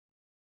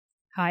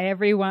Hi,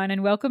 everyone,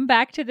 and welcome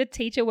back to the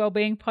Teacher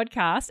Wellbeing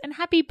Podcast, and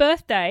happy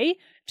birthday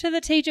to the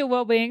Teacher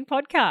Wellbeing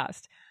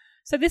Podcast.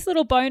 So this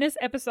little bonus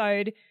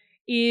episode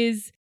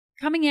is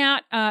coming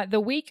out the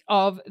week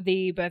of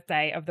the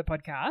birthday of the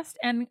podcast,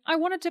 and I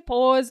wanted to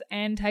pause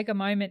and take a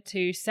moment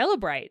to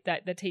celebrate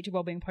that the Teacher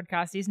Wellbeing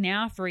Podcast is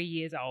now 3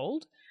 years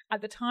old.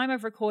 At the time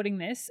of recording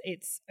this,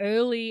 it's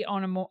early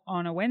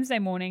on a Wednesday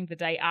morning, the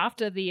day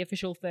after the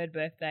official third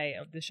birthday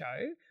of the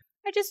show.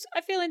 I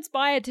feel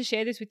inspired to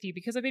share this with you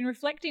because I've been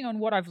reflecting on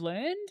what I've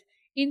learned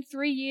in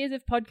 3 years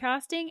of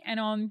podcasting and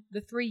on the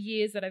 3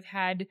 years that I've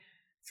had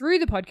through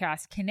the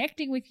podcast,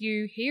 connecting with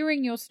you,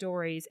 hearing your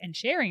stories and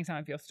sharing some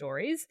of your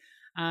stories.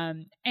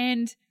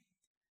 And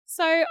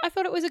so I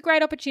thought it was a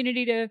great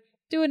opportunity to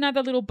do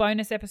another little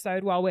bonus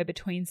episode while we're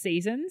between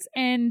seasons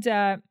and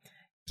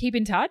keep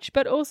in touch,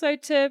 but also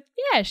to,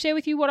 share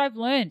with you what I've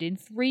learned in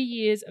 3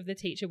 years of the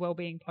Teacher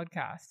Wellbeing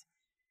Podcast.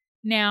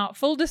 Now,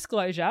 full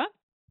disclosure,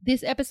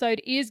 this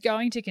episode is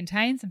going to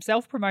contain some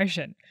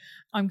self-promotion.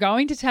 I'm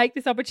going to take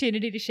this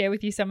opportunity to share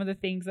with you some of the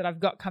things that I've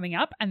got coming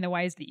up and the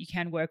ways that you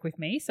can work with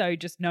me. So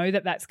just know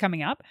that that's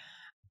coming up.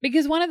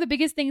 Because one of the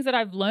biggest things that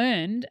I've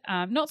learned,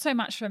 not so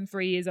much from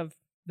 3 years of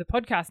the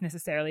podcast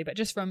necessarily, but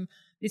just from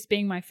this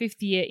being my 5th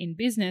year in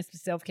business for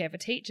Self-Care for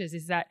Teachers,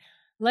 is that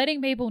letting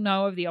people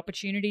know of the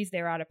opportunities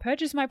there are to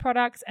purchase my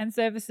products and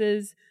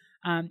services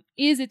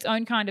is its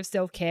own kind of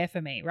self-care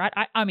for me, right?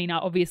 I mean,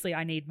 obviously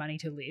I need money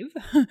to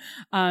live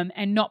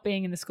and not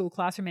being in the school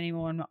classroom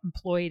anymore. I'm not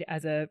employed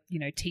as a,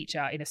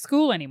 teacher in a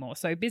school anymore.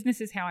 So business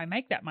is how I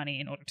make that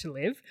money in order to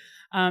live.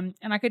 And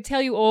I could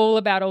tell you all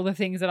about all the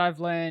things that I've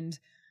learned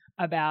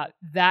about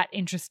that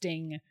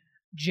interesting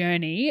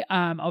journey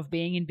of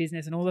being in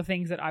business and all the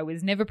things that I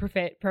was never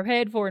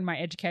prepared for in my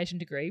education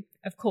degree,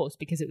 of course,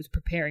 because it was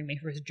preparing me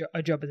for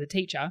a job as a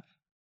teacher.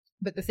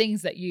 But the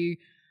things that you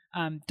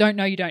don't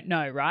know, you don't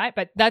know, right?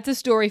 But that's a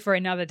story for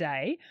another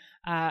day.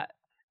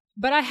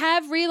 But I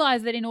have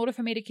realized that in order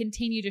for me to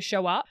continue to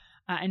show up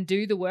and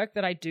do the work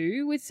that I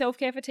do with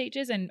Self-Care for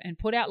Teachers and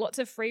put out lots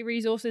of free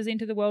resources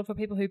into the world for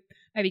people who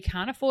maybe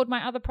can't afford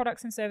my other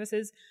products and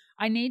services,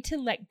 I need to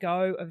let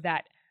go of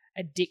that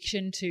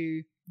addiction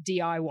to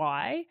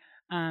DIY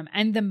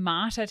and the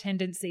martyr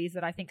tendencies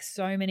that I think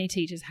so many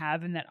teachers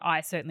have and that I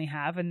certainly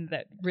have and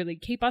that really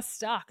keep us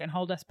stuck and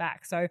hold us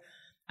back. So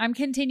I'm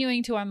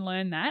continuing to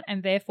unlearn that,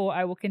 and therefore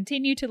I will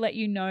continue to let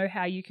you know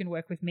how you can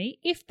work with me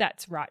if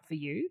that's right for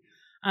you,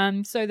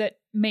 so that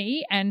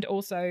me and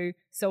also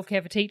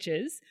Self-Care for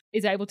Teachers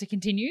is able to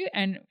continue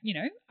and,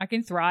 I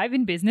can thrive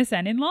in business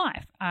and in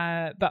life.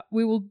 But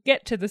we will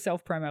get to the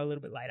self-promo a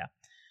little bit later.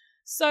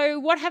 So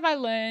what have I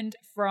learned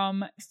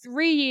from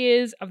 3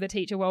 years of the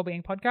Teacher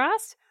Wellbeing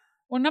Podcast?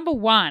 Well, number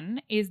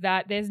one is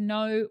that there's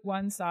no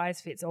one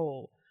size fits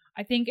all.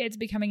 I think it's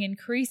becoming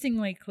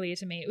increasingly clear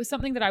to me. It was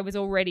something that I was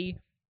already...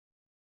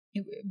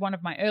 One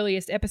of my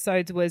earliest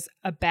episodes was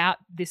about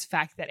this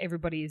fact that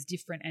everybody is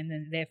different and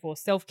then therefore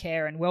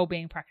self-care and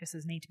well-being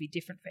practices need to be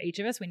different for each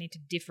of us. We need to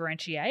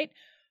differentiate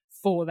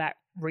for that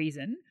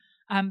reason.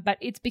 But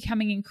it's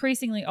becoming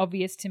increasingly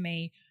obvious to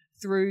me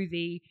through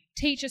the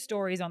teacher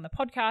stories on the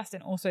podcast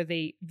and also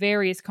the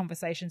various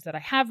conversations that I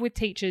have with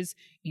teachers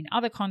in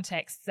other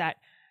contexts that,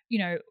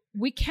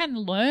 we can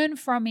learn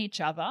from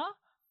each other,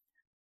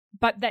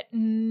 but that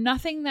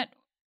nothing that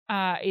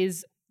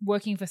is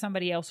working for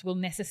somebody else will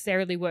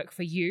necessarily work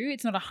for you.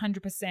 It's not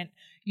 100%,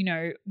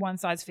 one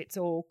size fits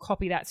all,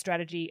 copy that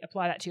strategy,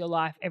 apply that to your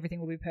life, everything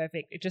will be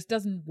perfect. It just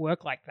doesn't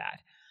work like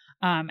that.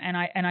 And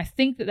I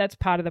think that that's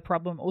part of the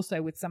problem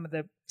also with some of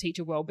the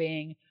teacher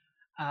wellbeing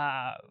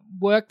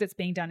work that's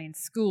being done in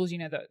schools.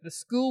 The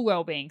school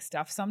wellbeing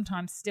stuff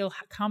sometimes still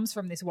comes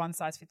from this one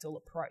size fits all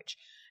approach,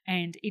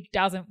 and it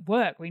doesn't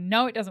work. We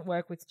know it doesn't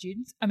work with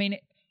students. I mean,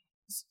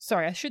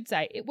 I should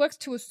say it works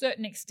to a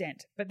certain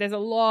extent, but there's a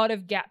lot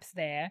of gaps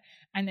there,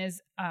 and there's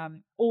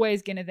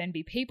always going to then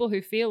be people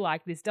who feel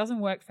like this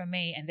doesn't work for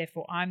me and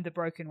therefore I'm the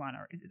broken one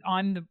or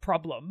I'm the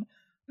problem.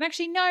 And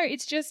actually, no,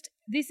 it's just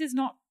this is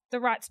not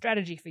the right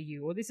strategy for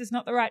you, or this is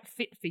not the right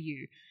fit for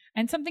you,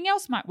 and something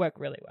else might work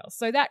really well.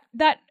 So that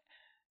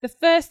the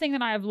first thing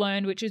that I have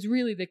learned, which is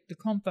really the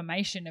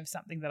confirmation of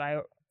something that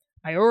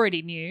I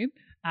already knew,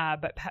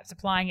 but perhaps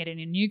applying it in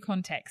a new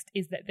context,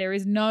 is that there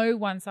is no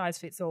one size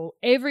fits all.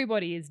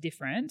 Everybody is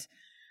different,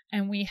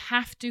 and we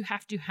have to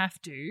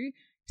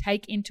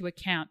take into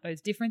account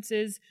those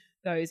differences,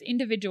 those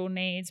individual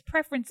needs,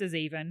 preferences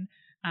even,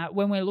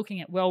 when we're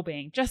looking at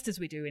well-being, just as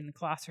we do in the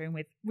classroom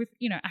with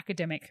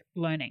academic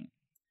learning.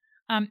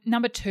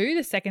 Number two,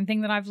 the second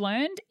thing that I've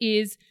learned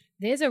is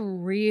there's a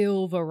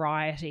real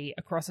variety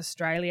across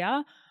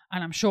Australia,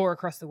 and I'm sure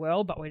across the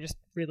world, but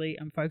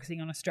I'm focusing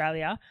on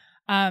Australia.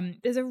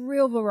 There's a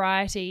real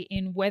variety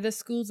in whether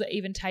schools are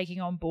even taking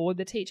on board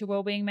the teacher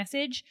wellbeing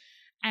message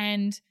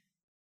and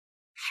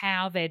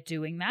how they're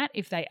doing that,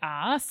 if they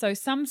are. So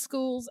some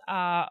schools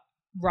are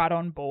right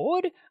on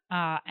board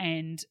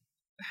and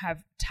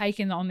have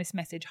taken on this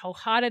message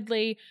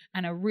wholeheartedly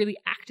and are really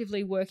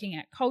actively working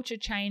at culture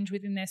change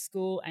within their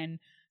school and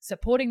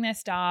supporting their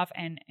staff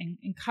and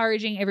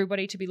encouraging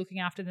everybody to be looking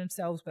after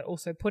themselves, but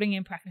also putting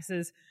in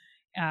practices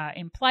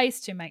in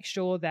place to make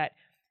sure that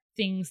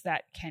things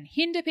that can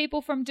hinder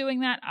people from doing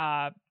that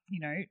are,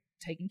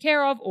 taken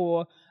care of,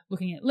 or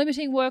looking at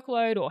limiting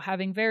workload, or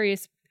having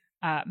various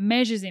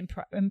measures in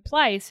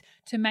place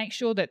to make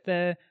sure that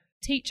the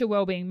teacher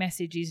wellbeing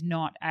message is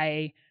not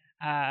an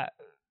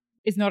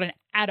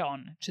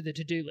add-on to the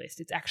to-do list.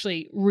 It's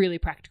actually really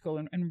practical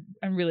and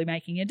really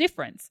making a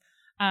difference.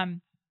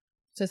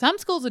 So some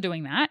schools are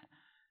doing that.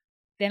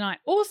 Then I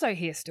also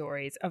hear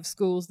stories of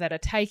schools that are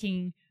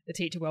taking the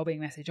teacher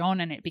wellbeing message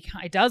on, and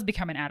it does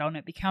become an add-on.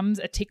 It becomes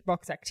a tick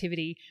box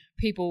activity.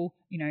 People,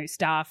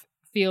 staff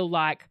feel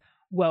like,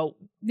 well,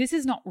 this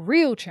is not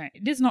real change.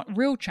 This is not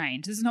real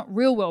change. This is not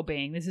real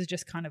wellbeing. This is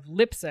just kind of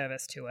lip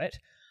service to it.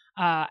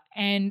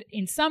 And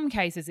in some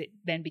cases, it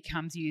then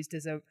becomes used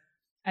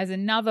as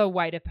another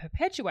way to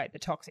perpetuate the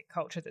toxic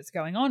culture that's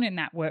going on in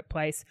that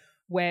workplace,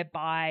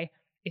 whereby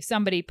if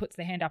somebody puts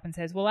their hand up and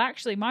says, well,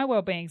 actually, my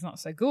well-being's not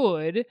so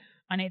good,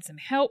 I need some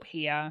help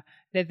here,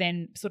 they're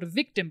then sort of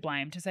victim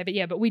blamed to say,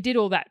 but we did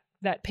all that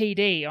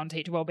PD on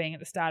teacher wellbeing at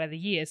the start of the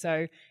year.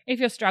 So if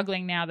you're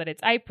struggling now that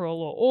it's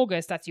April or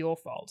August, that's your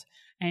fault.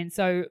 And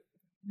so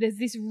there's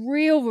this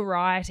real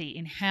variety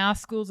in how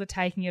schools are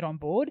taking it on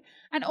board.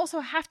 And also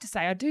I have to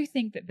say, I do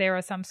think that there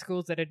are some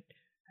schools that have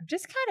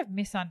just kind of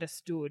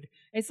misunderstood.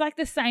 It's like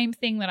the same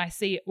thing that I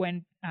see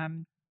when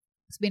and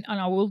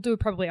I will do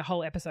probably a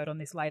whole episode on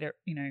this later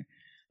in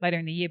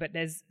the year, but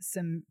there's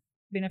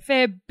been a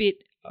fair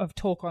bit of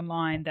talk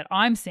online that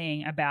I'm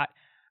seeing about,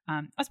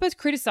 I suppose,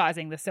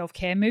 criticizing the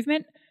self-care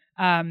movement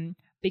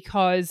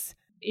because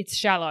it's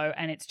shallow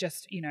and it's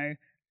just,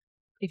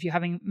 if you're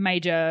having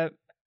major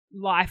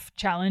life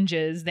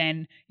challenges,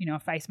 then, a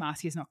face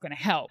mask is not going to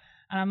help.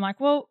 And I'm like,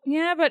 well,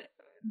 yeah, but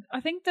I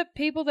think the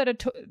people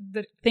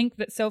that think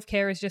that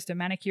self-care is just a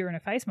manicure and a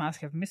face mask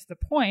have missed the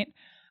point.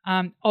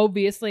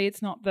 Obviously,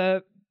 it's not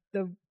the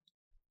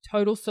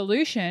total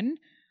solution,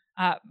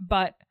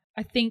 but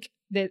I think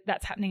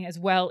that's happening as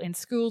well in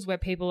schools where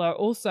people are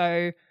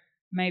also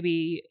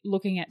maybe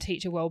looking at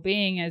teacher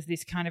wellbeing as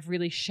this kind of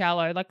really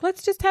shallow, like,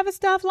 let's just have a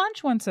staff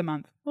lunch once a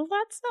month. Well,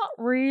 that's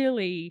not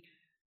really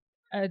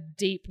a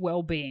deep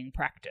wellbeing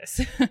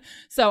practice.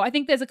 So I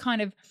think there's a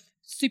kind of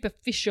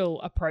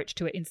superficial approach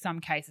to it in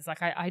some cases.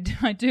 Like I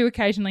do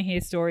occasionally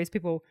hear stories,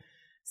 people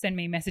send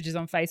me messages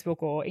on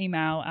Facebook or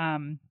email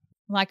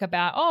like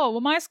about,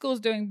 my school's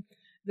doing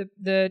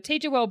the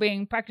teacher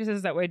wellbeing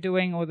practices that we're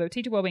doing, or the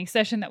teacher wellbeing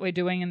session that we're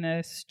doing in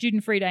the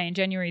student free day in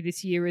January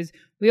this year is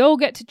we all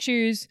get to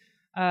choose,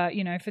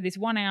 for this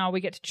 1 hour, we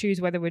get to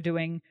choose whether we're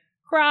doing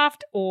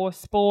craft or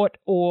sport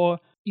or,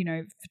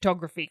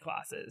 photography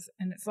classes.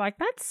 And it's like,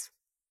 that's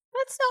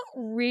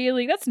not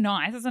really, that's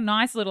nice. It's a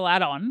nice little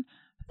add-on,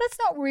 but that's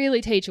not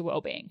really teacher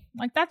wellbeing.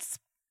 Like, that's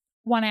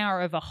 1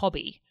 hour of a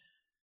hobby,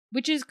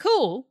 which is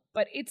cool,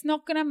 but it's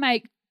not going to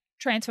make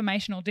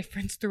transformational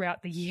difference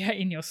throughout the year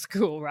in your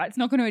school, right? It's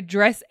not going to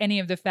address any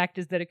of the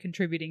factors that are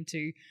contributing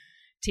to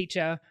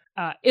teacher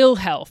ill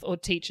health or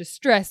teacher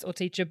stress or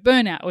teacher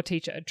burnout or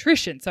teacher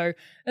attrition. So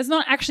it's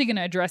not actually going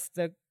to address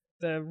the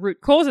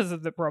root causes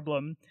of the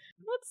problem.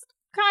 It's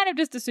kind of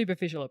just a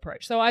superficial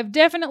approach. So I've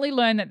definitely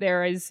learned that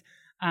there is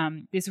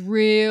this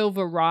real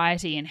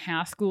variety in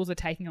how schools are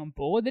taking on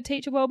board the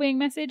teacher wellbeing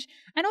message,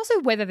 and also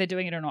whether they're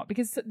doing it or not,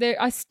 because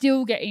I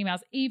still get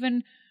emails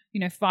even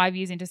 5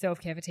 years into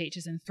Self-Care for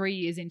Teachers and 3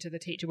 years into the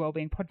Teacher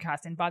Wellbeing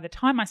podcast. And by the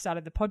time I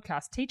started the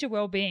podcast, teacher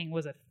wellbeing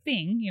was a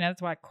thing.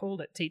 That's why I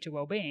called it Teacher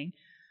Wellbeing.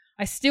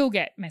 I still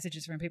get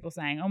messages from people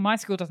saying, my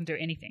school doesn't do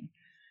anything.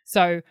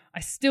 So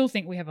I still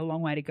think we have a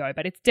long way to go,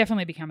 but it's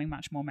definitely becoming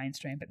much more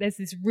mainstream. But there's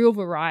this real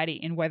variety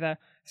in whether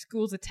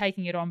schools are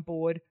taking it on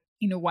board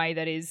in a way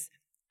that is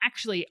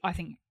actually, I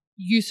think,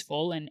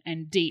 useful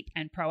and deep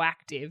and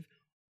proactive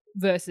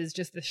versus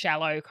just the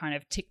shallow kind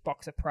of tick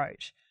box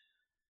approach.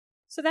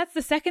 So that's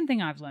the second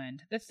thing I've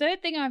learned. The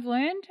third thing I've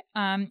learned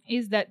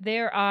is that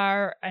there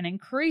are an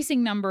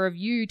increasing number of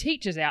you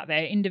teachers out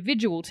there,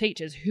 individual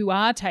teachers, who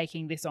are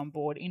taking this on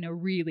board in a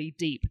really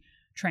deep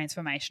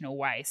transformational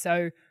way.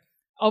 So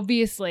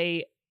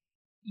obviously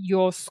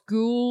your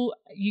school,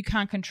 you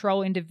can't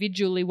control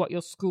individually what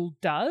your school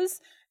does.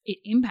 It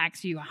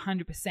impacts you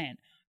 100%,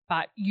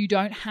 but you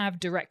don't have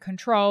direct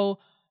control.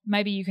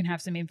 Maybe you can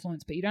have some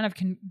influence, but you don't have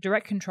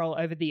direct control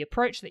over the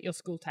approach that your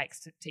school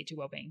takes to teacher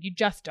wellbeing. You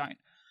just don't.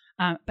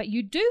 But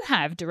you do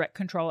have direct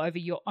control over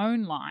your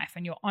own life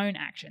and your own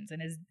actions.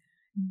 And as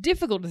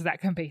difficult as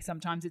that can be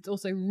sometimes, it's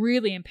also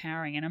really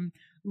empowering. And I'm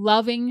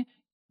loving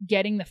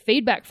getting the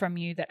feedback from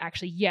you that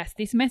actually, yes,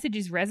 this message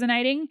is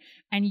resonating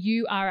and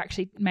you are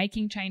actually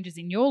making changes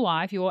in your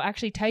life. You're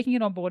actually taking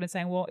it on board and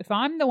saying, well, if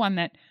I'm the one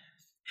that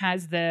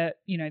has the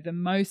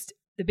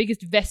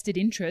biggest vested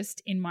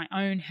interest in my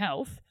own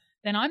health,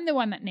 then I'm the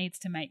one that needs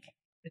to make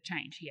the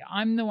change here.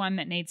 I'm the one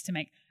that needs to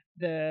make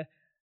the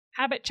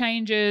habit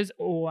changes,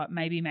 or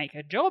maybe make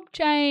a job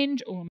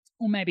change, or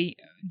maybe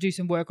do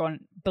some work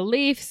on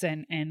beliefs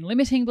and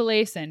limiting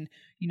beliefs and,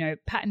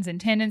 patterns and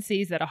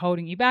tendencies that are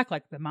holding you back,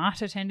 like the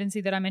martyr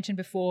tendency that I mentioned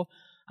before.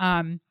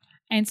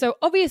 And so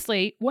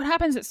obviously what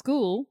happens at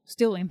school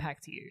still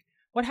impacts you.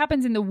 What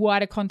happens in the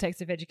wider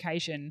context of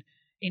education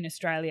in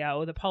Australia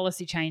or the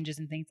policy changes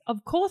and things,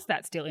 of course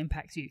that still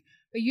impacts you,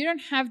 but you don't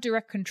have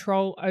direct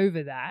control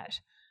over that.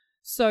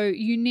 So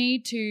you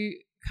need to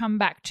come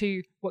back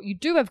to what you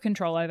do have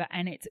control over,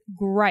 and it's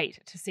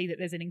great to see that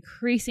there's an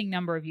increasing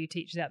number of you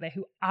teachers out there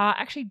who are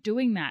actually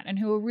doing that and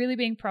who are really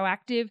being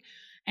proactive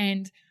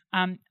and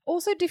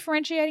also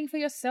differentiating for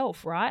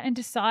yourself, right? And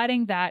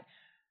deciding that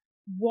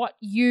what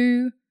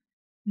you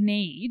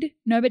need,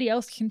 nobody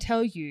else can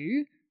tell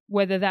you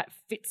whether that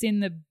fits in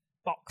the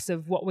box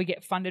of what we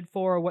get funded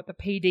for or what the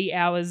PD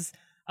hours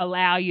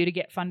allow you to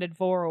get funded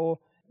for or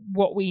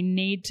what we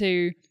need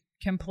to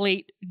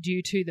complete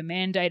due to the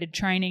mandated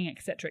training,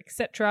 etc.,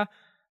 etc.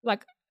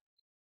 Like,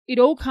 it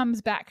all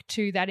comes back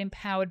to that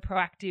empowered,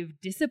 proactive,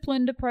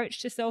 disciplined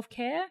approach to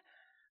self-care.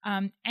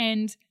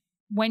 And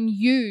when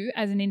you,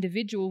 as an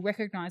individual,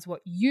 recognize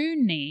what you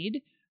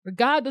need,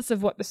 regardless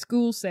of what the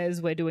school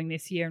says we're doing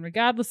this year, and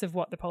regardless of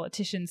what the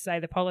politicians say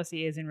the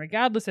policy is, and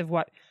regardless of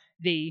what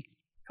the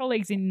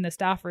colleagues in the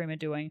staff room are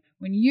doing,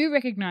 when you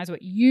recognize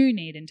what you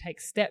need and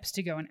take steps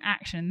to go and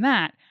action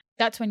that,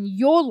 that's when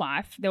your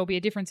life, there will be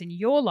a difference in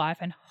your life,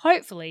 and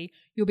hopefully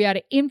you'll be able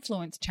to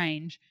influence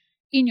change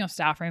in your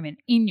staff room and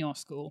in your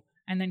school.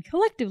 And then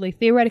collectively,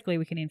 theoretically,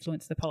 we can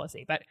influence the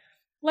policy. But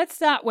let's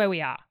start where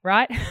we are,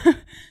 right?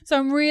 So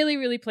I'm really,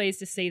 really pleased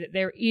to see that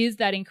there is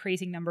that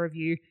increasing number of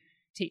you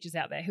teachers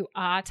out there who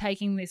are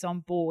taking this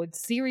on board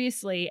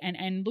seriously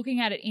and looking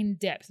at it in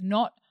depth,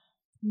 not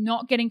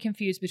getting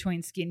confused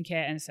between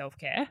skincare and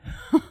self-care.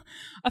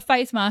 A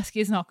face mask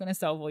is not going to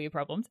solve all your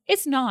problems.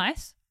 It's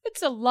nice.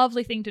 It's a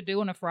lovely thing to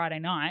do on a Friday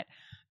night,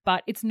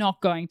 but it's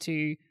not going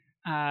to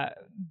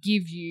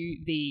give you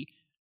the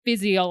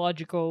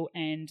physiological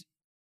and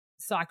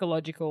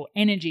psychological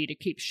energy to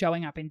keep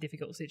showing up in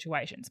difficult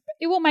situations. But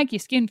it will make your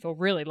skin feel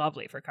really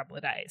lovely for a couple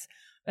of days,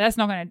 but that's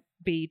not going to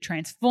be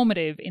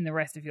transformative in the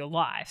rest of your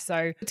life.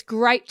 So it's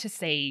great to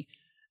see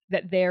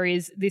that there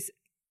is this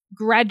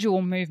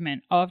gradual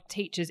movement of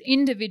teachers,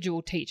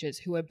 individual teachers,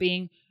 who are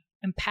being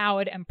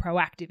empowered and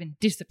proactive and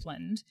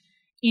disciplined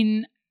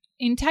in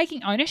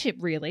taking ownership,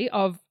 really,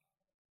 of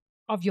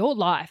your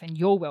life and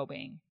your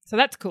well-being. So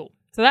that's cool.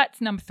 So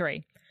that's number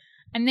 3.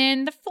 And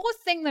then the fourth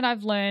thing that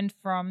I've learned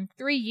from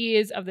 3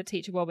 years of the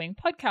Teacher Wellbeing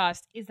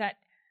podcast is that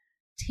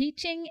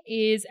teaching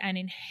is an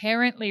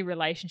inherently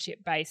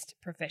relationship-based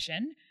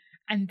profession,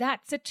 and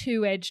that's a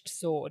two-edged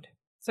sword.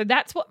 So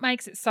that's what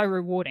makes it so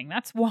rewarding.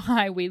 That's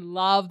why we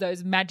love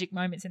those magic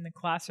moments in the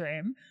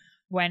classroom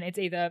when it's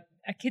either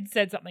a kid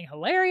said something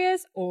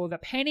hilarious or the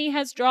penny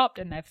has dropped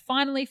and they've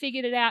finally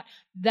figured it out.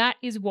 That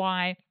is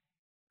why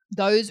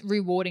those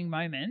rewarding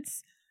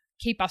moments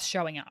keep us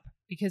showing up,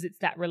 because it's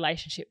that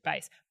relationship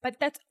base. But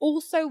that's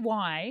also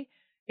why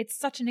it's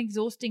such an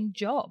exhausting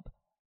job,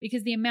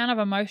 because the amount of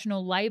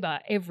emotional labor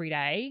every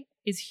day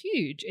is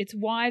huge. It's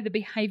why the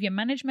behavior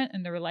management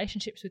and the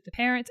relationships with the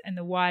parents and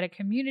the wider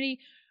community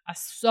are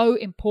so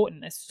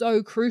important. They're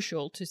so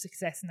crucial to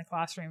success in the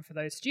classroom for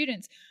those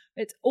students.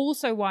 But it's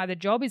also why the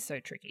job is so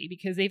tricky,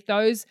 because if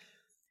those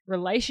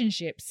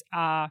relationships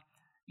are,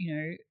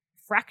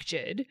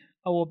 fractured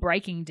or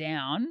breaking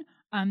down,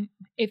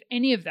 if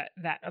any of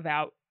that of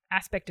our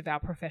aspect of our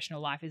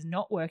professional life is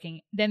not working,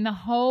 then the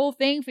whole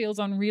thing feels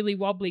on really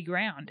wobbly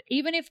ground.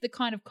 Even if the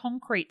kind of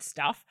concrete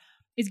stuff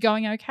is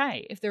going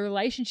okay, if the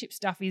relationship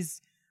stuff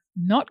is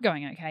not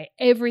going okay,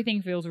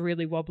 everything feels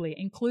really wobbly,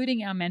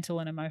 including our mental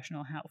and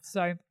emotional health.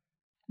 So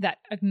that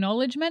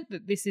acknowledgement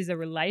that this is a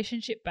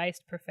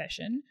relationship-based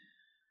profession,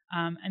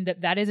 and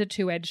that is a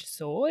two-edged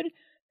sword,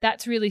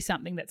 that's really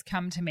something that's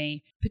come to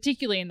me,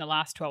 particularly in the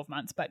last 12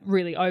 months, but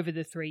really over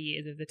the 3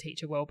 years of the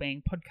Teacher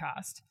Wellbeing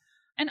podcast.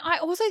 And I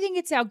also think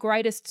it's our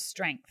greatest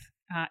strength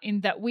in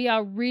that we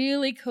are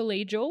really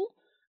collegial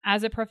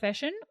as a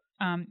profession.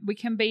 We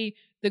can be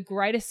the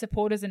greatest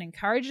supporters and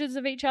encouragers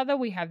of each other.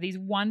 We have these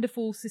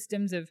wonderful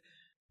systems of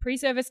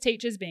pre-service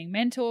teachers being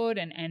mentored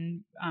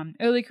and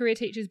early career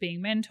teachers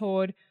being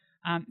mentored.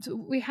 So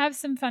we have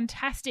some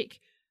fantastic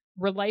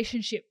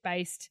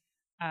relationship-based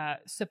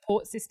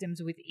support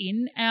systems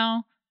within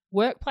our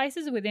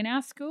workplaces, within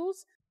our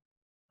schools.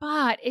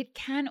 But it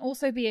can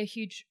also be a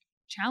huge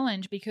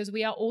challenge because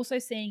we are also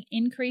seeing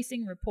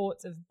increasing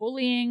reports of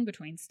bullying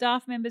between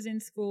staff members in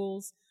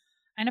schools.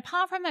 And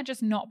apart from that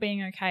just not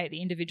being okay at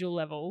the individual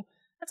level,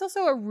 that's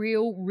also a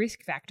real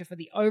risk factor for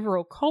the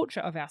overall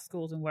culture of our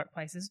schools and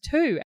workplaces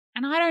too.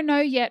 And I don't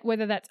know yet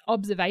whether that's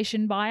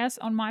observation bias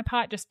on my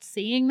part, just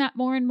seeing that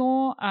more and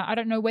more. I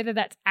don't know whether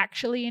that's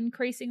actually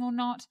increasing or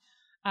not,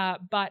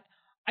 but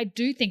I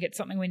do think it's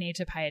something we need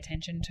to pay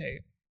attention to.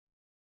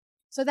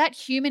 So that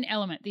human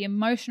element, the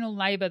emotional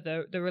labor,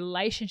 the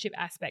relationship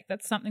aspect,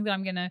 that's something that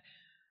I'm going to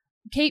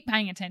keep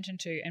paying attention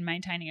to and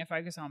maintaining a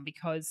focus on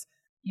because,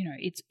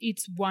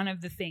 it's one of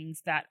the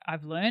things that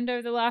I've learned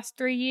over the last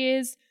 3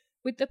 years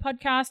with the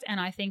podcast, and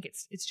I think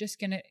it's just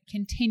going to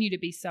continue to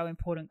be so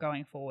important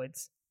going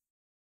forwards.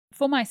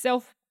 For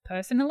myself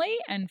personally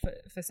and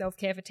for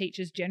self-care for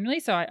teachers generally,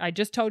 so I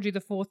just told you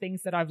the 4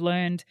 things that I've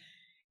learned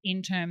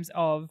in terms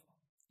of,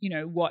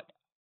 what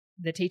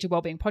the Teacher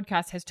Wellbeing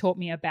Podcast has taught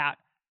me about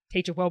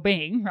teacher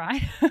wellbeing,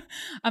 right?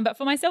 But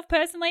for myself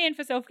personally and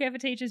for self-care for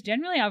teachers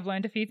generally, I've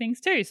learned a few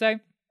things too. So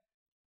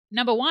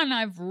number one,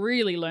 I've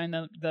really learned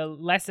the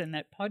lesson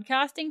that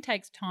podcasting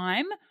takes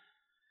time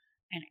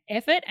and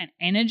effort and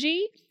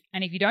energy.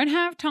 And if you don't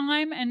have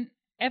time and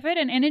effort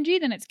and energy,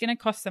 then it's going to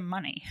cost some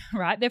money,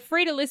 right? They're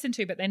free to listen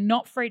to, but they're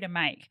not free to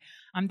make.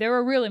 They're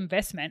a real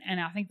investment,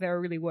 and I think they're a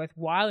really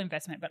worthwhile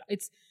investment, but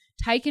it's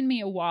taken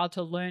me a while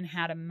to learn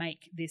how to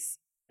make this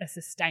a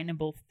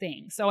sustainable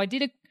thing. So I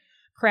did a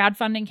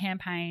crowdfunding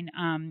campaign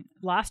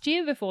last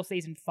year before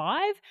season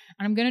 5,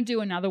 and I'm going to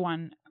do another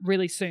one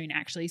really soon,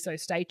 actually. So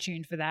stay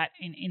tuned for that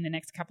in the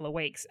next couple of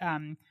weeks,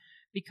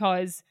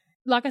 because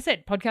like I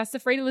said, podcasts are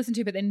free to listen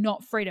to, but they're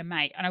not free to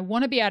make. And I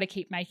want to be able to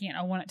keep making it.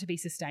 I want it to be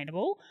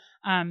sustainable.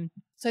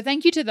 So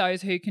thank you to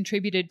those who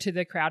contributed to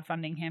the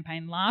crowdfunding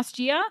campaign last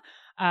year.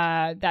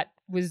 That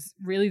was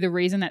really the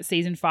reason that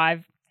season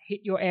 5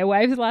 hit your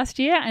airwaves last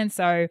year. And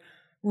so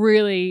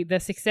really the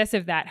success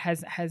of that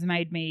has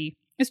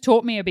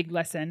taught me a big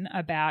lesson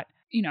about,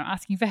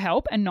 asking for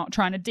help and not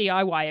trying to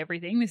DIY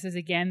everything. This is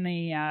again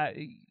the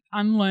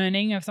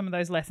unlearning of some of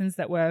those lessons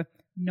that were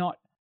not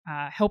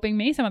helping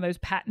me, some of those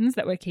patterns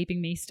that were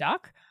keeping me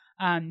stuck.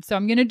 So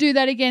I'm going to do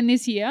that again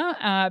this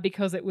year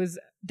because it was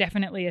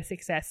definitely a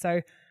success.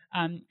 So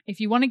if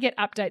you want to get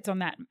updates on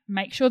that,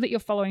 make sure that you're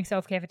following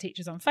Self-Care for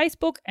Teachers on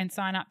Facebook and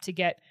sign up to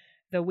get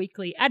the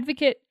weekly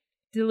advocate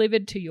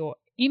delivered to your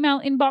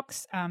email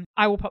inbox.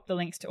 I will pop the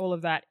links to all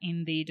of that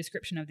in the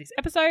description of this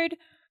episode.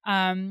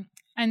 And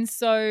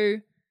so,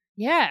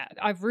 yeah,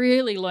 I've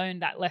really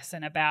learned that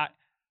lesson about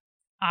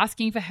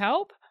asking for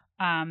help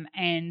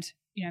and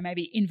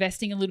maybe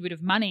investing a little bit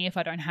of money if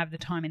I don't have the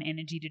time and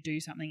energy to do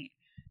something,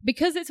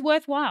 because it's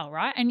worthwhile,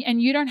 right?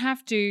 And you don't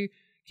have to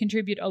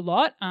contribute a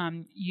lot.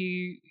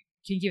 You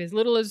can give as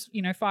little as,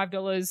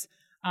 $5,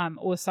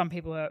 or some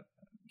people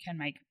can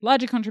make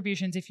larger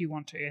contributions if you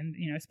want to. And,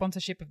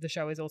 sponsorship of the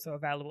show is also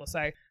available.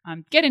 So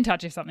get in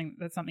touch if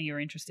that's something you're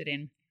interested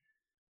in.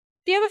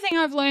 The other thing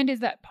I've learned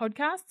is that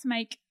podcasts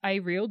make a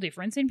real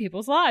difference in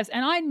people's lives.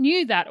 And I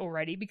knew that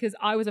already because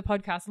I was a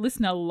podcast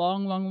listener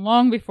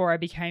long before I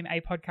became a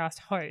podcast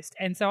host.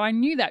 And so I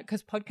knew that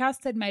because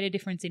podcasts had made a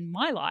difference in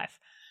my life.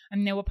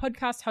 And there were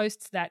podcast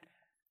hosts that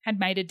had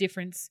made a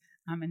difference.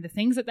 And the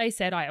things that they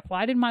said, I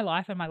applied in my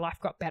life and my life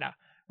got better,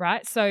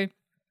 right? So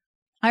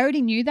I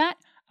already knew that.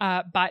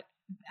 But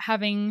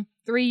having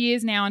 3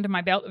 years now under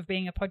my belt of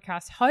being a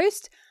podcast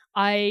host,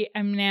 I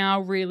am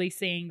now really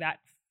seeing that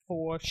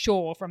for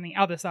sure from the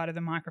other side of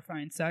the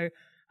microphone. So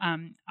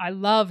I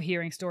love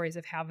hearing stories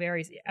of how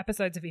various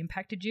episodes have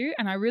impacted you.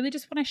 And I really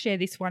just want to share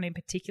this one in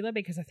particular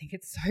because I think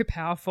it's so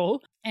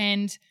powerful.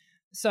 And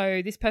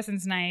so this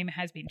person's name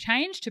has been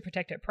changed to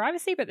protect her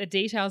privacy, but the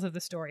details of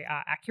the story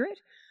are accurate.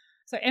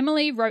 So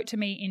Emily wrote to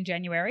me in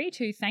January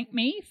to thank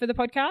me for the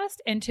podcast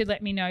and to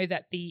let me know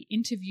that the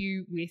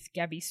interview with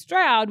Gabby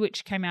Stroud,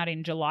 which came out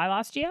in July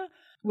last year,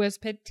 was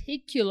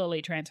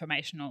particularly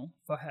transformational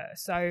for her.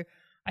 So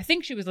I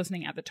think she was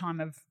listening at the time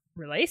of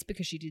release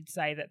because she did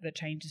say that the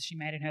changes she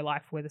made in her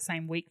life were the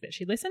same week that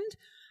she listened.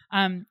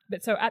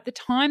 But so at the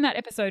time that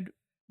episode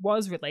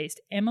was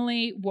released,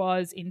 Emily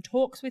was in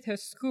talks with her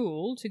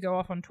school to go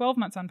off on 12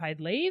 months unpaid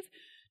leave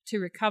to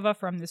recover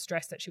from the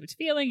stress that she was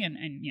feeling and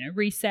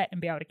reset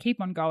and be able to keep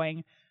on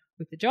going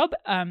with the job.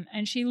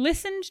 And she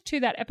listened to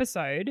that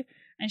episode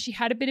and she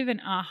had a bit of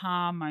an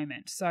aha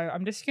moment. So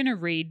I'm just going to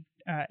read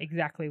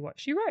exactly what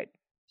she wrote.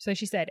 So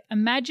she said,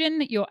 imagine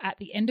that you're at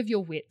the end of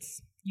your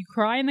wits. You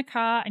cry in the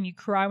car and you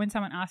cry when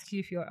someone asks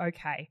you if you're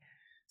okay.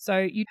 So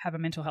you have a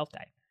mental health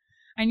day.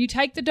 And you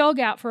take the dog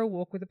out for a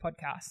walk with a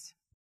podcast.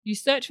 You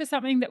search for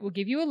something that will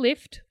give you a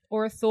lift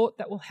or a thought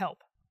that will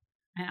help.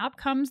 And up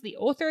comes the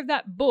author of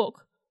that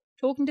book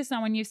talking to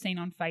someone you've seen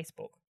on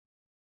Facebook.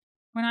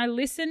 When I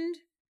listened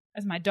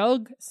as my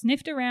dog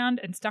sniffed around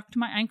and stuck to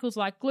my ankles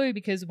like glue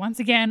because once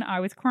again I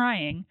was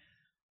crying,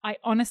 I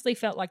honestly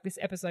felt like this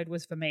episode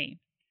was for me.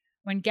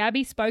 When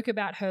Gabby spoke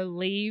about her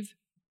leave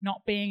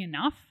not being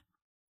enough,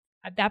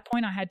 at that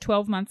point I had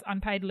 12 months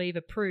unpaid leave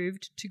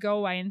approved to go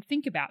away and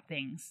think about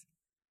things.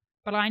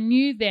 But I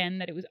knew then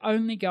that it was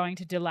only going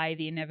to delay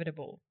the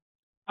inevitable.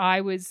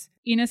 I was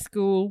in a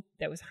school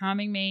that was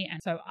harming me,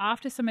 and so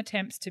after some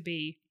attempts to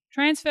be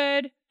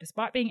transferred,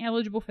 despite being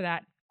eligible for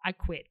that, I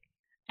quit.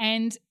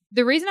 And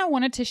the reason I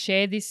wanted to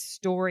share this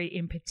story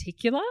in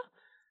particular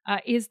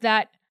is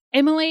that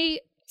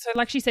Emily, so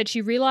like she said,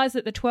 she realized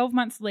that the 12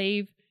 months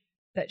leave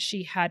that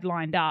she had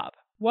lined up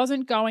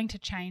wasn't going to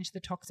change the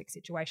toxic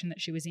situation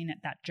that she was in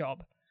at that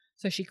job.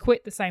 So she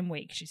quit the same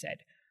week, she said.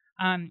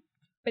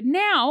 But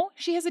now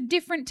she has a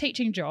different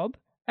teaching job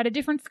at a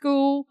different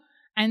school,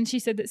 and she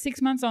said that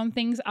 6 months on,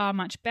 things are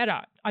much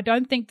better. I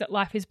don't think that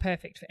life is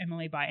perfect for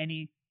Emily by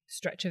any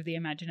stretch of the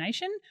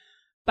imagination,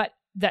 but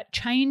that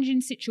change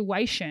in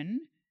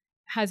situation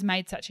has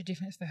made such a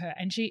difference for her.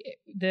 And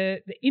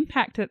the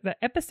impact that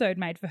the episode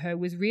made for her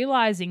was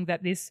realizing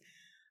that this,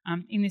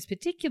 in this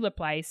particular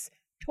place,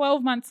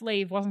 12 months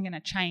leave wasn't going to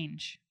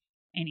change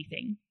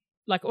anything.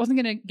 Like, it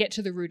wasn't going to get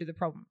to the root of the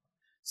problem.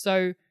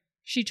 So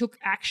she took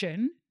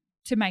action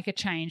to make a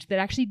change that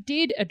actually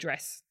did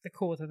address the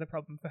cause of the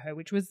problem for her,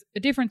 which was a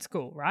different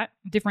school, right?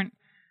 Different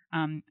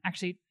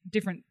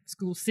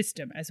school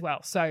system as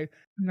well. So I'm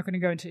not going to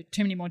go into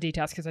too many more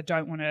details because I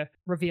don't want to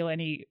reveal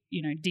any,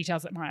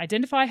 details that might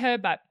identify her.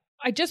 But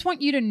I just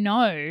want you to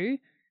know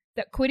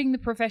that quitting the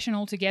profession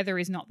altogether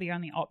is not the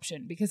only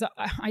option, because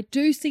I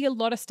do see a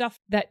lot of stuff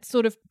that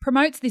sort of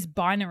promotes this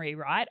binary,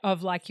 right?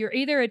 Of like, you're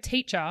either a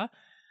teacher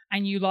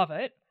and you love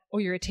it, or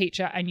you're a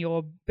teacher and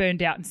you're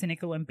burned out and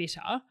cynical and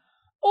bitter,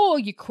 or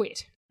you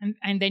quit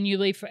and then you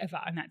leave forever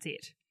and that's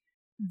it.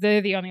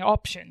 They're the only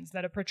options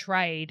that are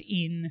portrayed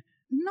in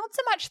not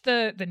so much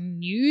the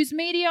news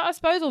media, I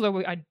suppose,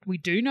 although we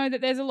do know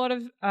that there's a lot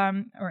of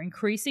or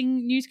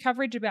increasing news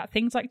coverage about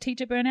things like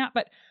teacher burnout,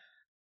 but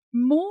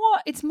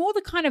it's more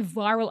the kind of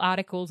viral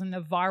articles and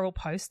the viral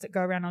posts that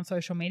go around on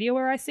social media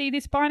where I see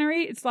this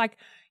binary. It's like,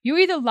 you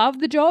either love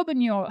the job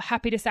and you're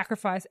happy to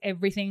sacrifice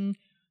everything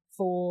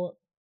for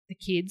the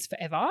kids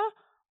forever,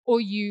 or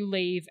you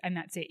leave and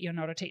that's it. You're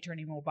not a teacher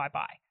anymore.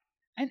 Bye-bye.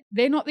 And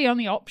they're not the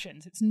only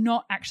options. It's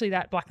not actually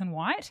that black and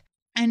white.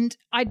 And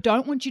I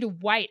don't want you to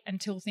wait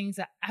until things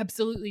are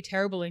absolutely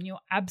terrible and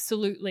you're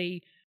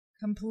absolutely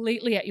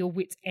completely at your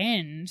wit's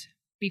end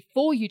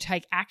before you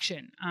take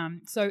action.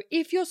 So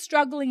if you're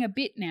struggling a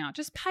bit now,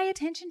 just pay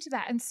attention to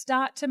that and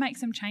start to make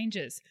some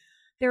changes.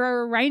 There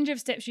are a range of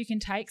steps you can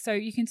take. So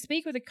you can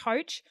speak with a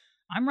coach.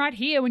 I'm right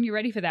here when you're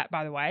ready for that,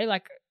 by the way.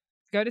 Like,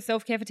 go to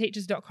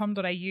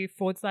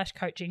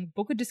selfcareforteachers.com.au/coaching,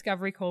 book a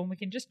discovery call, and we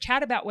can just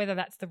chat about whether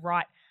that's the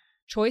right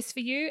choice for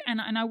you. And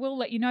I will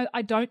let you know,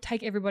 I don't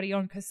take everybody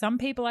on, because some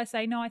people I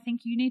say, no, I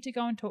think you need to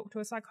go and talk to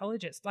a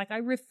psychologist. Like, I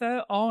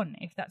refer on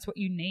if that's what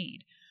you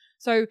need.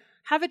 So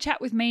have a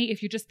chat with me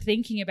if you're just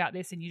thinking about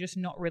this and you're just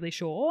not really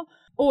sure.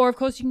 Or, of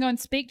course, you can go and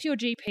speak to your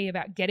GP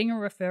about getting a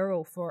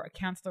referral for a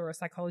counsellor or a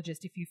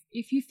psychologist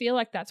if you feel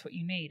like that's what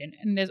you need.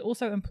 And there's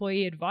also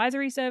employee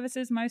advisory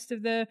services. Most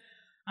of the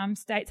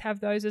states have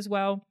those as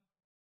well.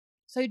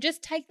 So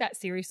just take that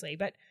seriously.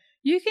 But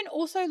you can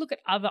also look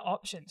at other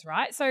options,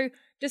 right? So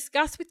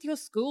discuss with your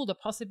school the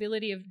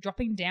possibility of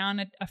dropping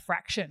down a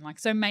fraction. Like,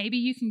 so maybe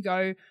you can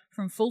go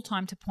from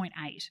full-time to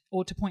 0.8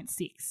 or to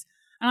 0.6.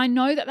 And I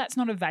know that that's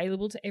not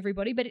available to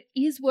everybody, but it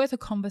is worth a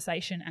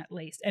conversation at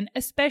least. And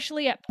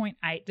especially at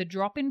 0.8, the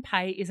drop in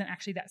pay isn't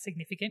actually that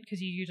significant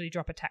because you usually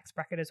drop a tax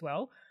bracket as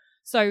well.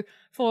 So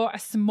for a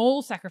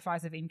small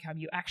sacrifice of income,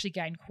 you actually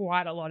gain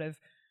quite a lot of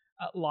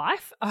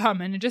life,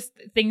 and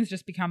things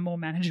just become more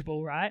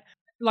manageable, right?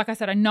 Like I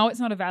said, I know it's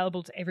not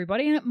available to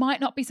everybody, and it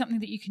might not be something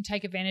that you can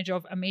take advantage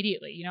of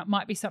immediately. It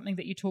might be something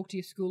that you talk to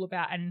your school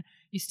about and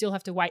you still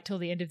have to wait till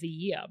the end of the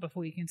year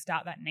before you can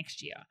start that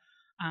next year.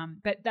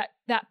 But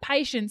that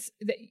patience,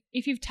 that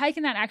if you've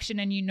taken that action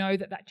and you know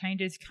that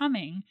change is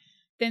coming,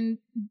 then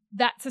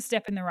that's a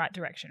step in the right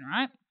direction,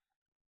 right?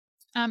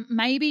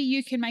 Maybe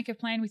you can make a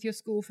plan with your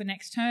school for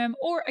next term,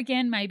 or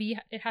again, maybe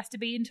it has to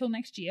be until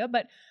next year,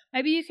 but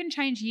maybe you can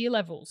change year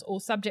levels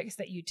or subjects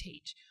that you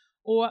teach,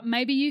 or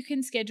maybe you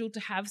can schedule to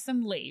have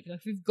some leave.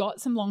 If you've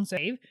got some long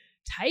leave,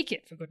 take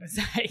it, for goodness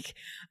sake.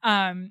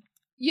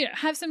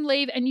 Have some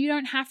leave, and you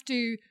don't have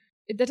to.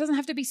 That doesn't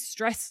have to be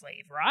stress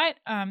leave, right?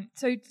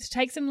 So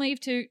take some leave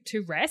to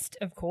rest,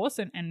 of course,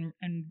 and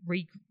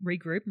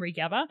regroup,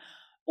 regather.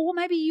 Or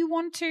maybe you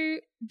want to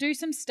do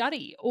some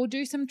study or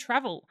do some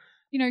travel.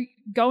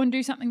 Go and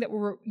do something that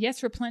will,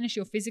 replenish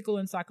your physical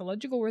and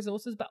psychological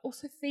resources, but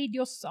also feed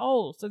your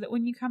soul so that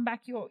when you come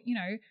back, you're,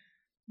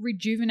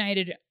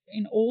 rejuvenated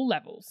in all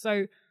levels.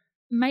 So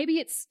maybe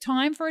it's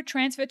time for a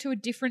transfer to a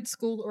different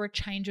school or a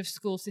change of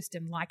school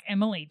system like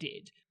Emily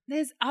did.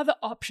 There's other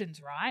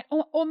options, right?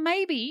 Or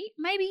maybe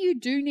you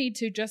do need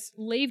to just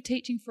leave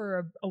teaching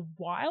for a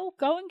while.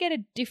 Go and get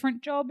a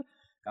different job.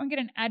 Go and get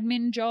an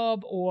admin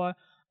job, or,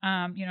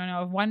 I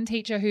know of one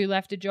teacher who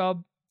left a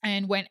job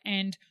and went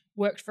and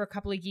worked for a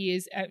couple of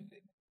years,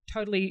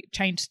 totally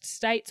changed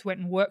states, went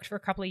and worked for a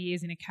couple of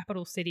years in a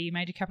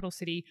major capital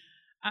city,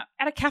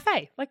 at a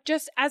cafe, like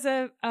just as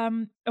a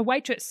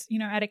waitress,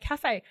 at a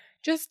cafe,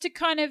 just to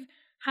kind of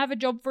have a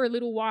job for a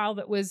little while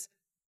that was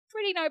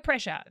pretty no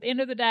pressure. At the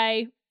end of the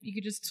day, you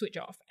could just switch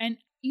off. And,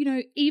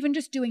 even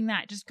just doing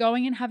that, just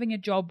going and having a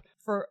job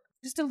for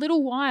just a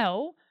little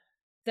while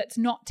that's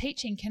not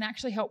teaching can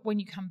actually help when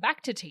you come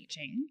back to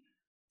teaching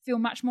feel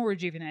much more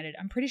rejuvenated.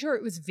 I'm pretty sure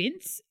it was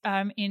Vince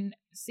in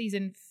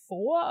season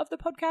 4 of the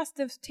podcast,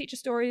 the Teacher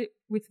Story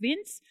with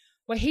Vince,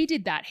 where he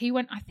did that.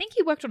 I think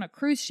he worked on a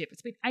cruise ship.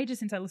 It's been ages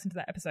since I listened to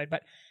that episode,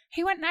 but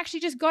he went and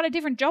actually just got a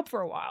different job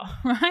for a while,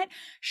 right?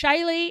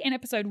 Shaylee in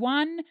episode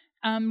 1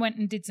 went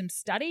and did some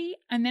study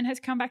and then has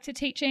come back to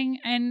teaching,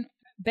 and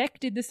Beck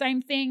did the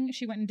same thing.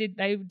 She went and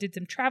they did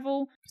some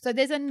travel. So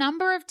there's a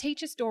number of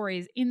teacher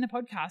stories in the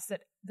podcast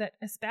that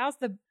espouse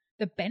the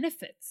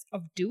benefits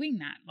of doing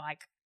that.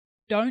 Like,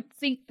 don't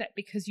think that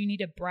because you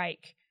need a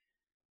break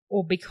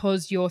or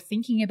because you're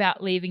thinking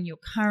about leaving your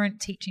current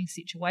teaching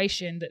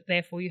situation that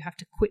therefore you have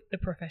to quit the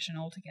profession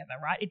altogether,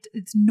 right?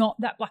 It's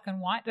not that black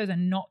and white. Those are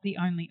not the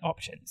only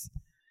options.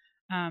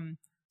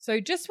 So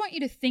just want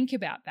you to think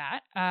about that,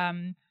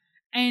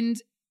 and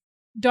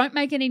don't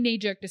make any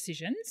knee-jerk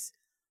decisions,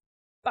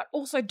 but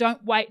also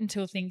don't wait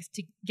until things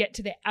to get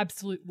to their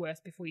absolute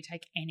worst before you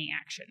take any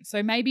action.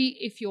 So maybe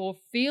if you're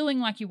feeling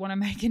like you want to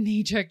make a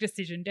knee-jerk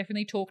decision,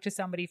 definitely talk to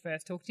somebody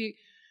first. Talk to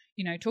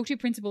your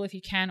principal if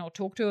you can, or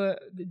talk to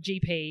the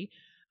GP.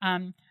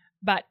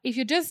 But if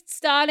you're just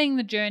starting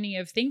the journey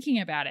of thinking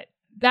about it,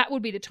 that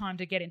would be the time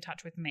to get in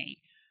touch with me.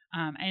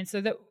 And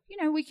so that,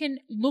 we can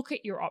look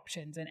at your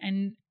options.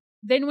 And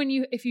then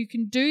if you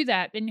can do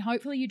that, then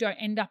hopefully you don't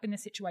end up in the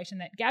situation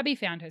that Gabby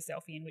found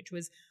herself in, which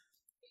was,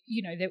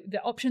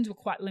 the options were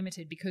quite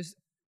limited because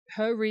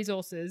her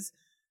resources,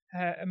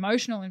 her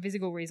emotional and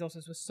physical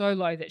resources were so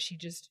low that she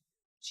just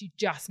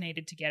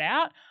needed to get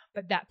out.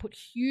 But that put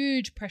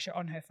huge pressure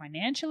on her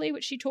financially,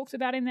 which she talks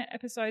about in that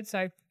episode.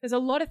 So there's a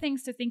lot of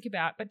things to think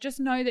about, but just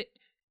know that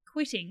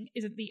quitting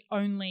isn't the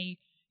only,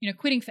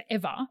 quitting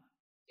forever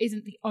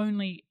isn't the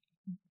only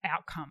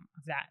outcome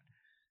of that.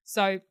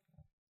 So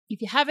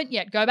if you haven't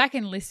yet, go back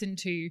and listen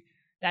to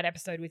that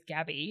episode with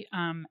Gabby,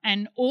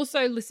 and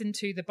also listen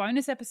to the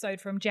bonus episode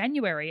from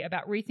January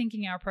about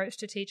rethinking our approach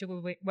to teacher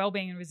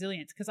wellbeing and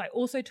resilience, because I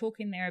also talk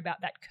in there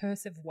about that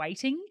curse of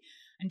waiting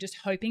and just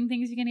hoping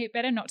things are going to get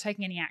better, not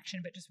taking any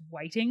action, but just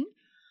waiting.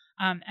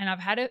 And I've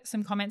had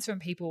some comments from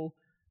people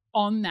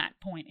on that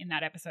point in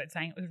that episode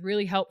saying it was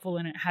really helpful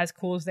and it has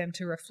caused them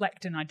to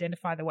reflect and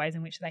identify the ways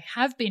in which they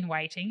have been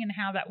waiting and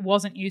how that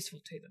wasn't useful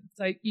to them.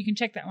 So you can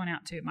check that one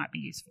out too. It might be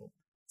useful.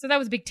 So that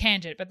was a big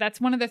tangent, but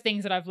that's one of the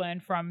things that I've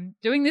learned from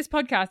doing this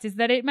podcast is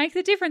that it makes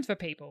a difference for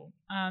people.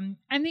 And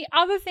the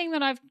other thing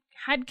that I've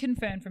had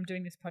confirmed from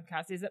doing this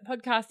podcast is that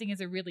podcasting is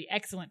a really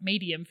excellent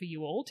medium for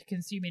you all to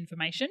consume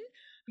information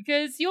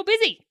because you're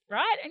busy,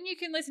 right? And you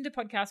can listen to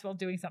podcasts while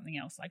doing something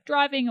else like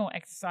driving or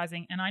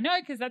exercising. And I know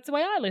because that's the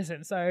way I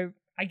listen. So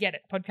I get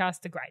it.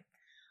 Podcasts are great.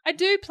 I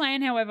do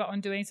plan, however,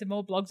 on doing some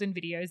more blogs and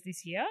videos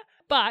this year,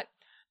 but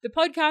the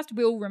podcast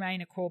will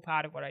remain a core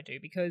part of what I do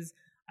because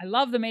I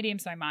love the medium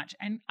so much,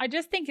 and I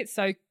just think it's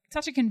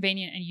such a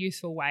convenient and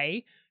useful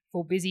way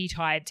for busy,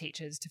 tired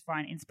teachers to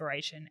find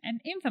inspiration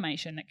and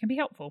information that can be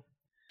helpful.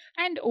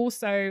 And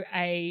also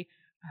a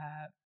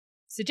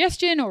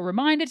suggestion or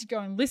reminder to go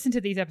and listen to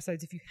these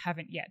episodes if you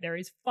haven't yet. There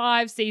is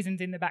 5 seasons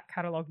in the back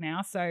catalogue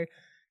now, so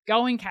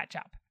go and catch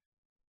up.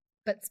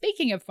 But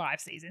speaking of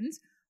 5 seasons,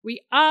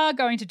 we are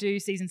going to do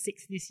season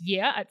 6 this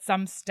year at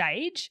some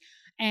stage.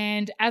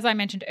 And as I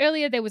mentioned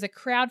earlier, there was a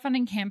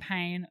crowdfunding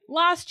campaign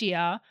last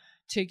year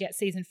to get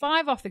season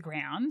 5 off the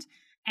ground,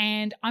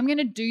 and I'm going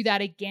to do that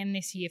again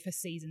this year for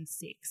season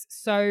 6.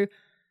 So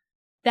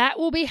that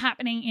will be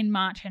happening in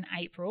March and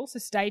April, so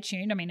stay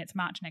tuned. I mean, it's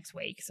March next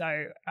week,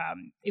 so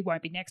it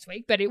won't be next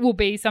week, but it will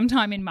be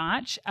sometime in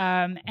March.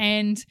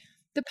 And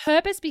the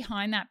purpose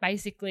behind that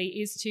basically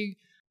is to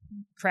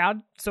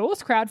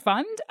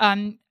crowdfund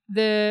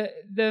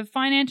the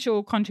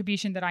financial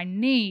contribution that I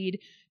need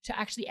to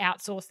actually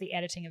outsource the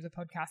editing of the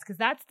podcast, because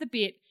that's the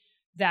bit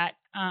that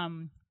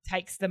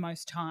takes the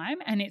most time,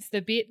 and it's the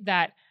bit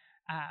that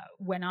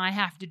when I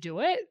have to do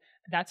it,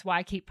 that's why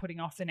I keep putting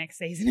off the next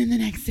season and the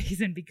next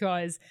season,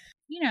 because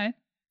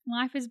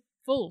life is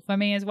full for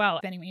me as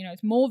well. Anyway,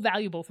 it's more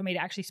valuable for me to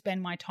actually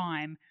spend my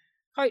time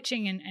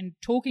coaching and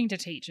talking to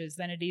teachers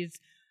than it is.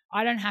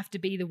 I don't have to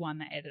be the one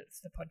that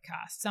edits the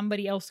podcast.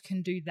 Somebody else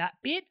can do that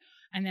bit,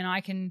 and then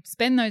I can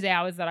spend those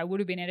hours that I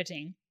would have been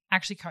editing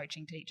actually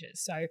coaching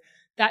teachers. So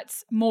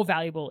that's more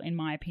valuable in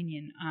my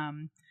opinion.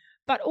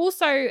 But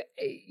also,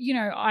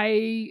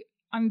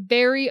 I'm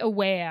very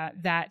aware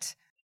that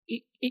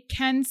it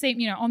can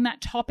seem, on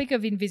that topic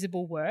of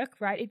invisible work,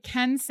 right? It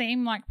can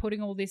seem like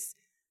putting all this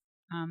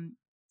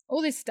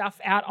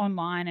stuff out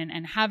online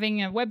and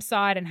having a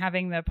website and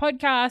having the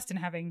podcast and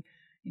having,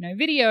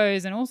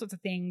 videos and all sorts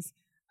of things,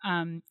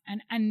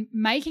 and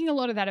making a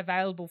lot of that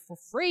available for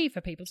free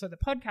for people. So the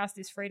podcast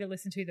is free to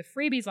listen to. The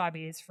freebies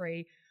library is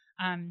free.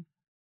 And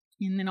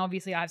then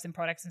obviously I have some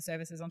products and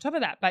services on top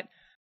of that. But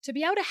to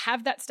be able to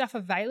have that stuff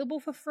available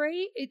for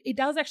free, it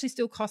does actually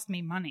still cost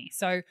me money.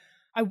 So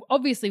I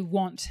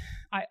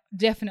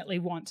definitely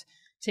want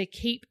to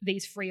keep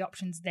these free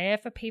options there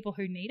for people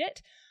who need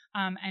it,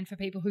 and for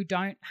people who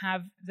don't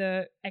have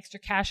the extra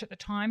cash at the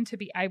time to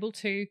be able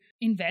to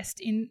invest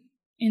in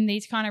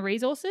these kind of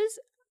resources.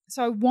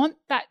 So I want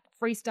that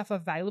free stuff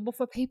available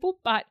for people,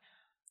 but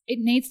it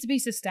needs to be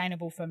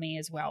sustainable for me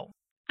as well.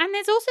 And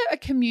there's also a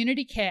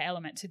community care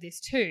element to this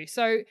too.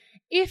 So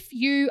if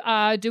you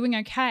are doing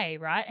okay,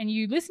 right, and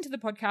you listen to the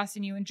podcast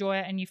and you enjoy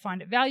it and you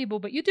find it valuable,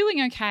 but you're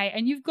doing okay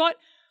and you've got,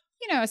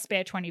 a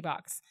spare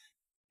 $20,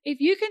 if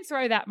you can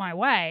throw that my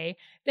way,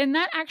 then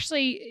that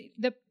actually,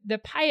 the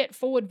pay it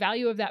forward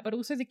value of that, but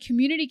also the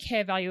community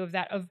care value of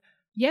that, of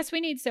yes, we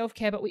need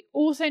self-care, but we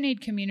also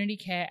need community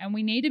care, and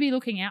we need to be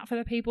looking out for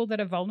the people that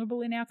are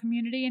vulnerable in our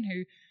community and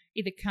who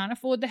either can't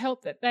afford the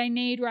help that they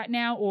need right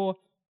now or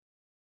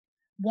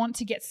want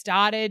to get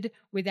started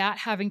without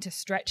having to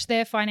stretch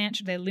their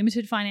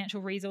limited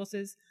financial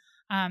resources.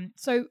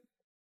 So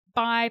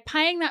by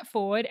paying that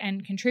forward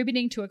and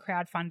contributing to a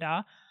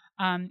crowdfunder,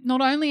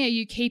 not only are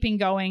you keeping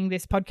going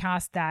this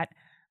podcast that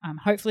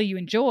hopefully you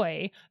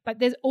enjoy. But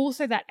there's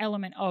also that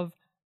element of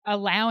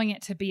allowing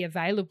it to be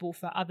available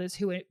for others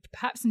who are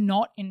perhaps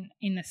not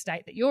in the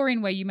state that you're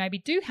in, where you maybe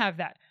do have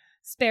that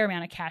spare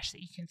amount of cash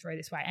that you can throw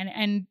this way.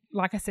 And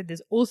like I said,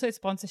 there's also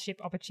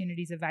sponsorship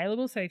opportunities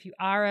available. So if you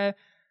are a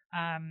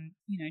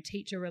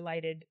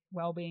teacher-related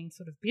wellbeing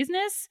sort of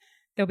business,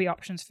 there'll be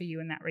options for you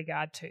in that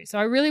regard too. So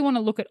I really want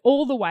to look at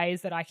all the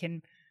ways that I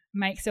can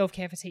make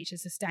self-care for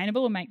teachers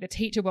sustainable and make the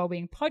Teacher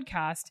Wellbeing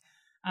Podcast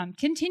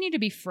continue to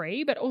be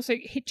free, but also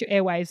hit your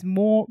airwaves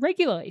more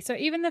regularly. So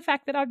even the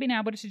fact that I've been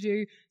able to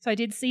do, so I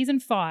did season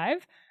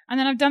 5, and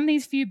then I've done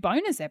these few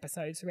bonus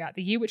episodes throughout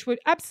the year, which were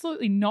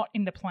absolutely not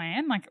in the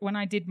plan. Like when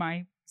I did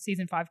my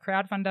season 5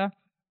 crowdfunder,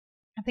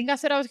 I think I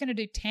said I was going to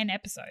do 10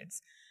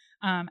 episodes.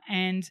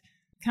 And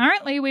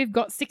currently we've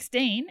got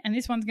 16, and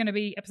this one's going to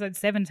be episode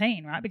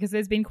 17, right? Because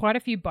there's been quite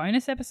a few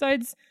bonus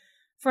episodes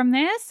from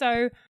there.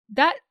 So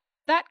that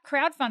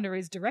crowdfunder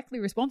is directly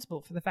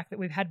responsible for the fact that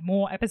we've had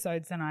more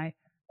episodes than I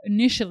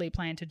initially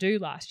planned to do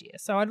last year.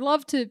 So I'd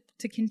love to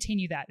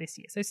continue that this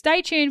year. So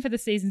stay tuned for the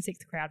season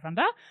 6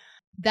 crowdfunder.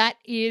 That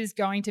is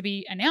going to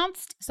be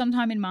announced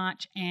sometime in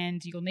March,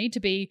 and you'll need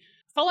to be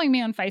following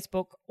me on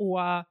Facebook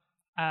or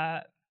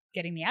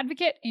getting the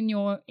Advocate in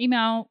your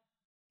email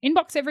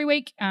inbox every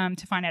week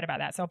to find out about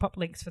that. So I'll pop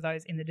links for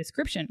those in the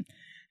description.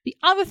 The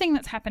other thing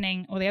that's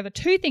happening, or the other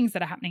 2 things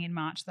that are happening in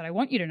March that I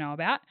want you to know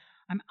about,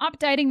 I'm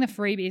updating the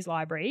freebies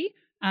library,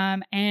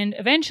 and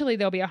eventually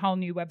there'll be a whole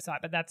new website,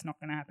 but that's not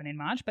going to happen in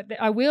March. But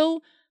I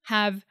will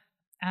have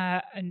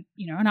an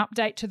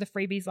update to the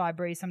freebies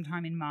library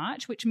sometime in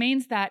March, which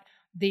means that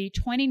the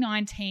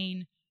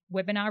 2019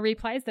 webinar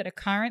replays that are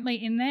currently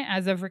in there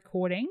as of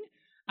recording,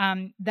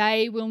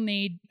 they will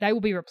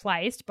be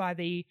replaced by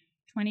the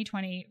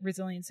 2020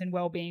 Resilience and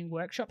Wellbeing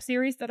Workshop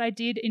series that I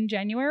did in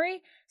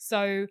January.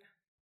 So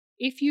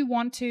if you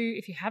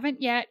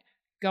haven't yet,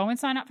 go and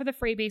sign up for the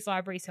freebies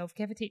library,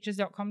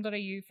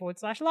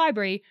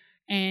 selfcareforteachers.com.au/library,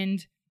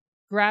 and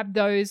grab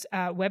those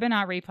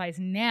webinar replays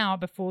now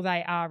before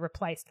they are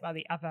replaced by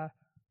the other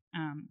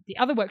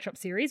workshop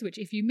series, which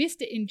if you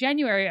missed it in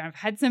January, I've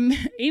had some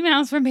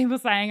emails from people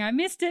saying I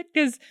missed it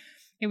because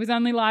it was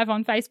only live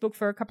on Facebook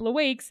for a couple of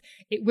weeks.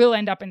 It will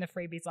end up in the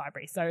freebies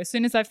library. So as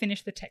soon as I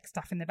finish the tech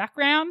stuff in the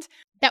background,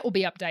 that will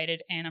be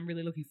updated, and I'm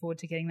really looking forward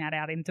to getting that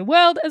out into the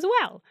world as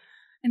well.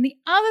 And the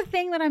other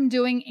thing that I'm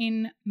doing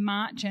in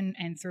March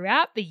and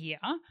throughout the year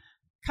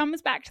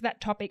comes back to that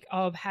topic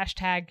of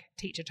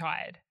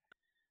 #TeacherTired.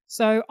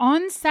 So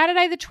on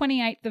Saturday, the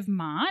 28th of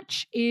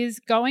March is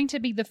going to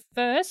be the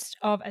first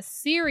of a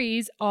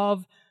series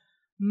of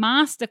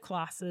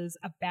masterclasses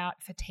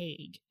about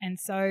fatigue. And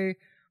so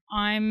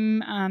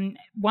I'm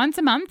once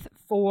a month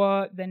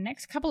for the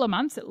next couple of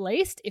months at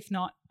least, if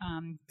not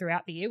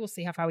throughout the year. We'll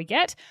see how far we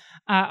get.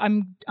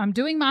 I'm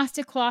doing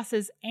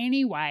masterclasses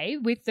anyway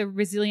with the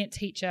Resilient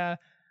Teacher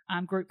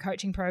group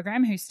coaching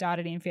program, who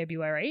started in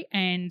February,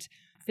 and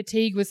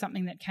fatigue was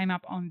something that came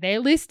up on their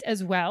list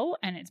as well,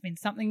 and it's been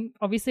something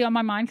obviously on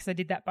my mind because I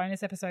did that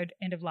bonus episode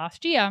end of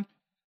last year.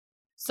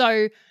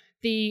 So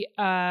the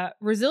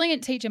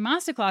Resilient Teacher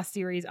Masterclass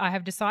series, I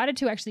have decided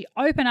to actually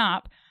open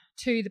up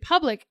to the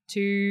public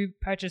to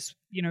purchase,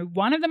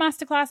 one of the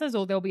masterclasses,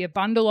 or there'll be a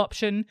bundle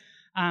option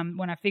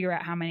when I figure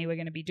out how many we're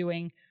going to be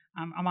doing.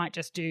 I might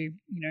just do,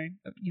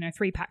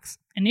 3 packs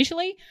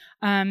initially.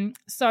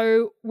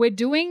 So we're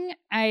doing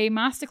a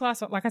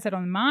masterclass, like I said,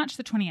 on March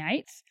the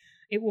 28th.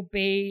 It will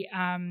be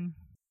 10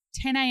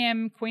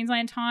 a.m.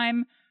 Queensland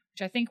time,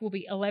 which I think will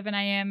be 11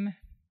 a.m.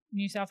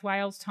 New South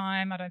Wales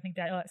time. I don't think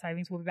daylight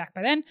savings will be back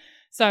by then.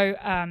 So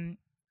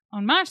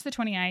on March the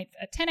 28th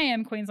at 10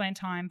 a.m. Queensland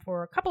time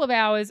for a couple of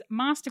hours,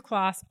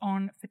 masterclass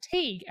on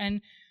fatigue.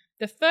 And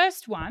the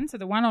first one, so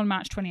the one on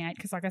March 28th,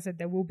 because like I said,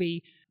 there will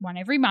be one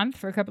every month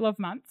for a couple of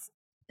months.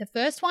 The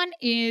first one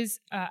is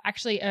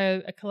actually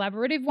a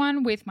collaborative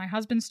one with my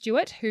husband,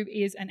 Stuart, who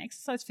is an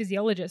exercise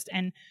physiologist.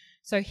 And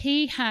so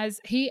he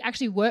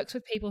actually works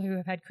with people who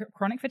have had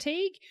chronic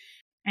fatigue.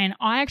 And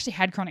I actually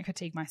had chronic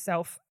fatigue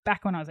myself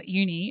back when I was at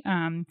uni.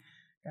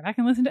 Go back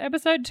and listen to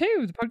episode 2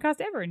 of the podcast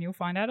ever, and you'll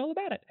find out all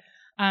about it.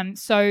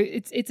 So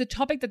it's a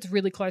topic that's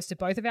really close to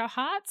both of our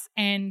hearts.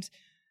 And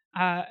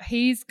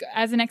he's,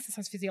 as an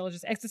exercise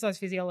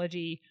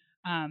physiology,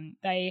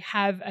 they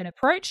have an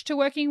approach to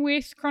working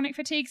with chronic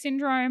fatigue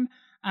syndrome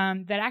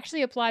that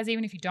actually applies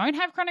even if you don't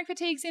have chronic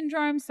fatigue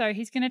syndrome. So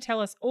he's going to tell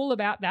us all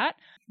about that.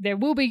 There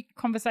will be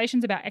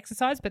conversations about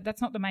exercise, but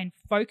that's not the main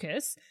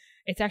focus.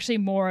 It's actually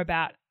more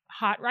about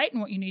heart rate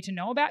and what you need to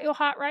know about your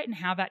heart rate and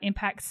how that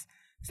impacts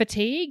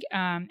fatigue.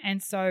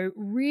 And so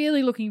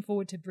really looking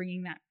forward to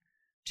bringing that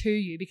to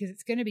you, because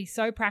it's going to be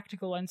so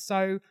practical and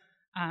so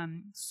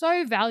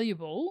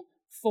valuable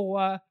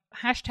for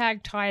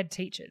 #tired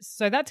teachers.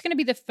 So that's going to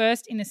be the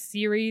first in a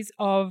series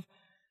of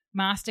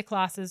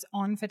masterclasses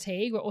on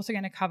fatigue. We're also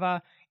going to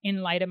cover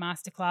in later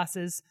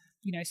masterclasses,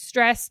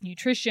 stress,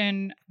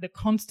 nutrition, the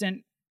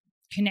constant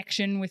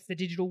connection with the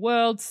digital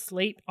world,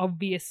 sleep,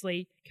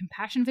 obviously,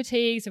 compassion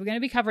fatigue. So we're going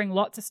to be covering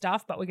lots of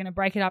stuff, but we're going to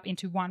break it up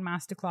into one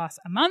masterclass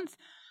a month.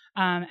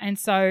 And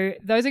so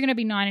those are going to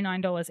be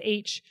 $99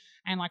 each.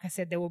 And like I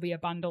said, there will be a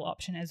bundle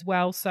option as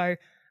well. So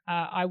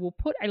I will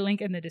put a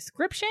link in the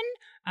description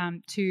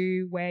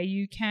to where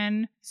you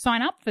can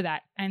sign up for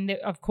that. And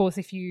of course,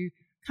 if you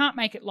can't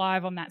make it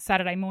live on that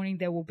Saturday morning,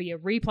 there will be a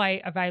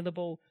replay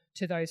available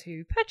to those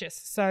who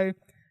purchase. So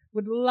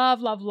would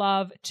love, love,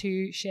 love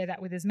to share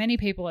that with as many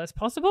people as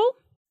possible.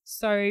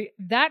 So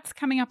that's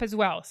coming up as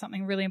well,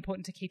 something really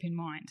important to keep in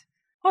mind.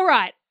 All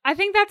right, I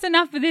think that's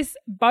enough for this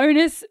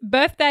bonus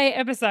birthday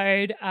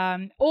episode.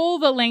 All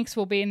the links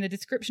will be in the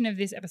description of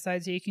this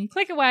episode, so you can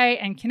click away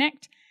and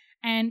connect.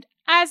 And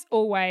as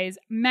always,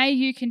 may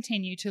you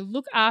continue to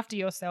look after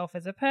yourself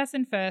as a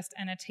person first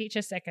and a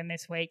teacher second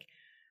this week.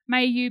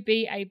 May you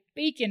be a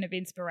beacon of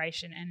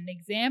inspiration and an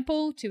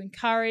example to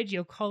encourage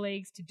your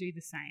colleagues to do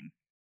the same.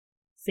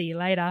 See you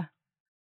later.